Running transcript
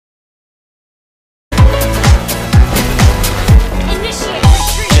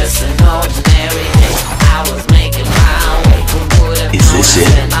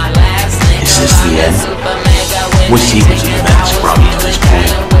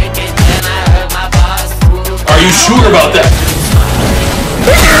Are you sure about that?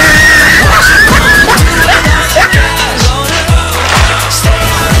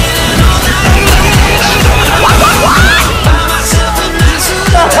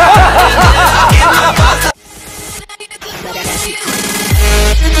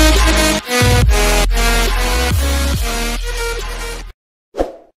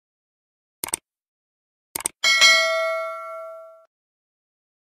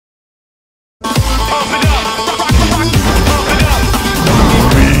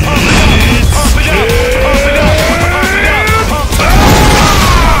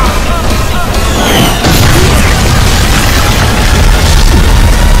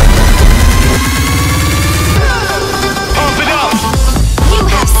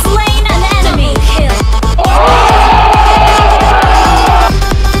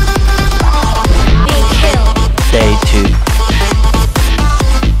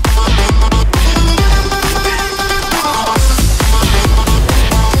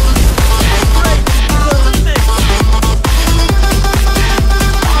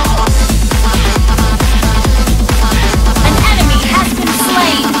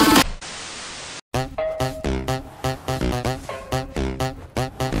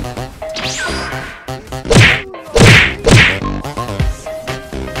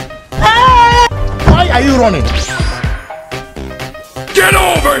 Are you running? Get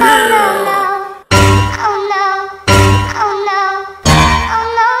over here!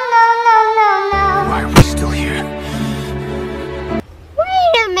 Why are we still here?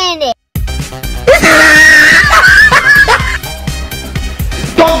 Wait a minute.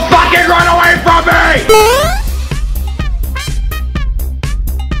 Don't fucking run away from me!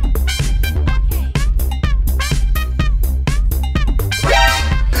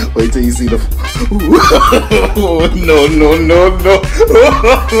 Wait till you see the. No, no, no, no.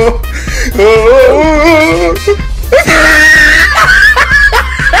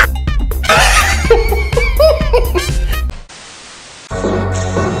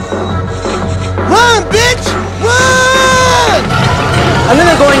 Run, bitch! Run! And then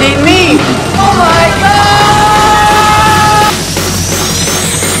they're going to eat me! Oh my god!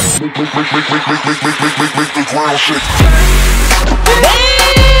 Make the ground shake.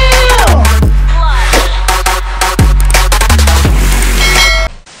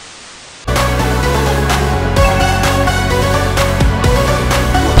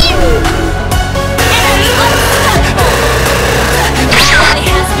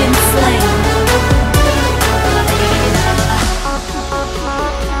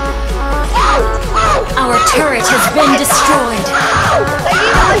 Our turret has been destroyed. Are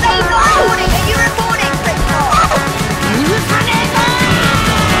you reporting?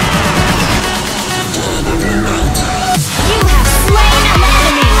 You have slain an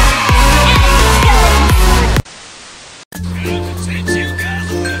enemy.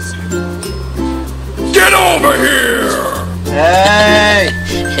 Get over here! Hey!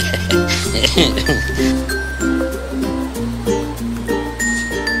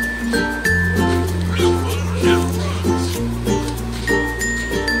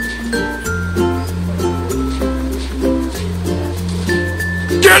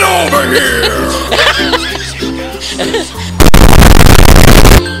 Get over here!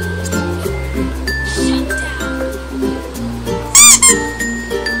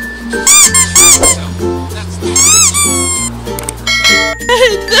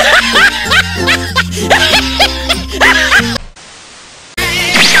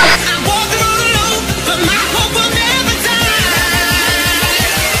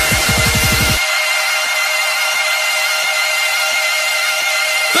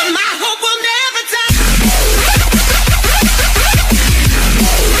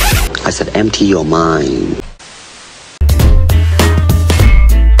 I said, empty your mind.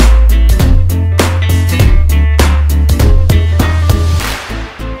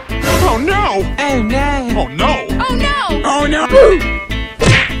 Oh no! Oh no! Oh no! Oh no! Oh no!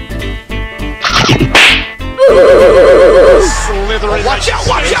 Slithering. Watch out!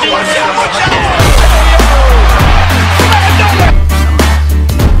 Watch out! Watch out! Watch out!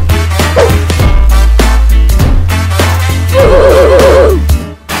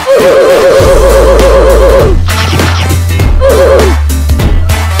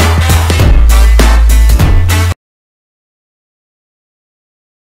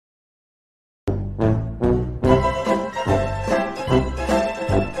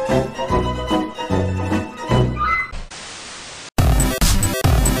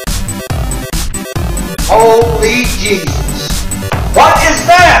 Holy Jesus. What is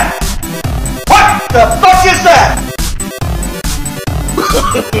that? What the fuck is that? No,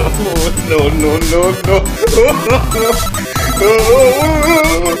 no, no, no.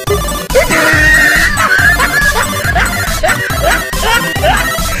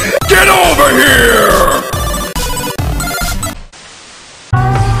 Get over here!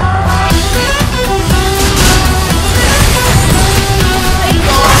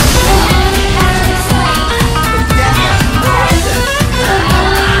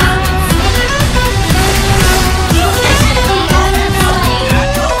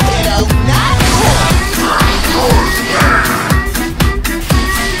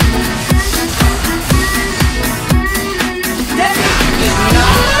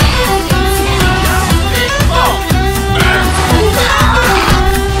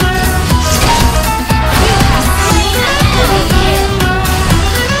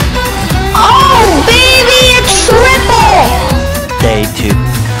 Day 2.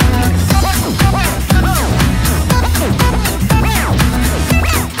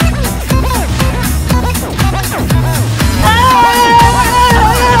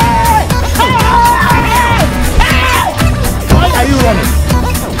 Why are you running?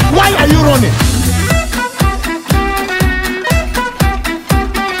 Why are you running?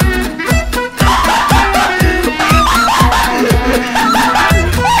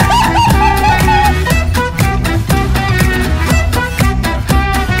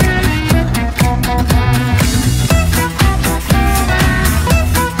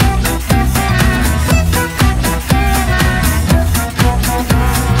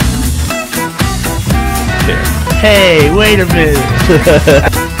 Hey, wait a minute.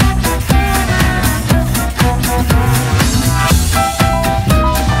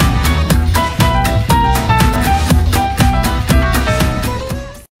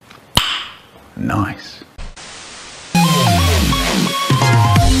 Nice.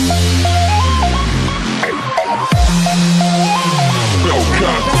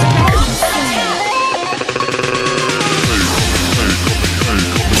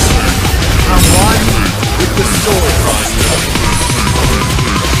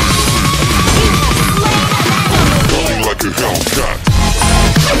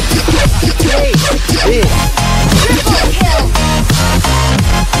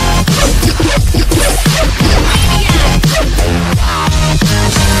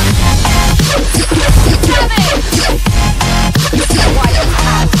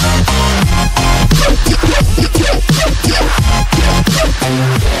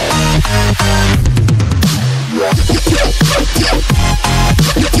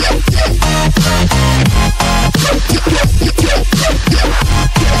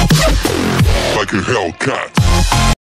 Like a Hellcat.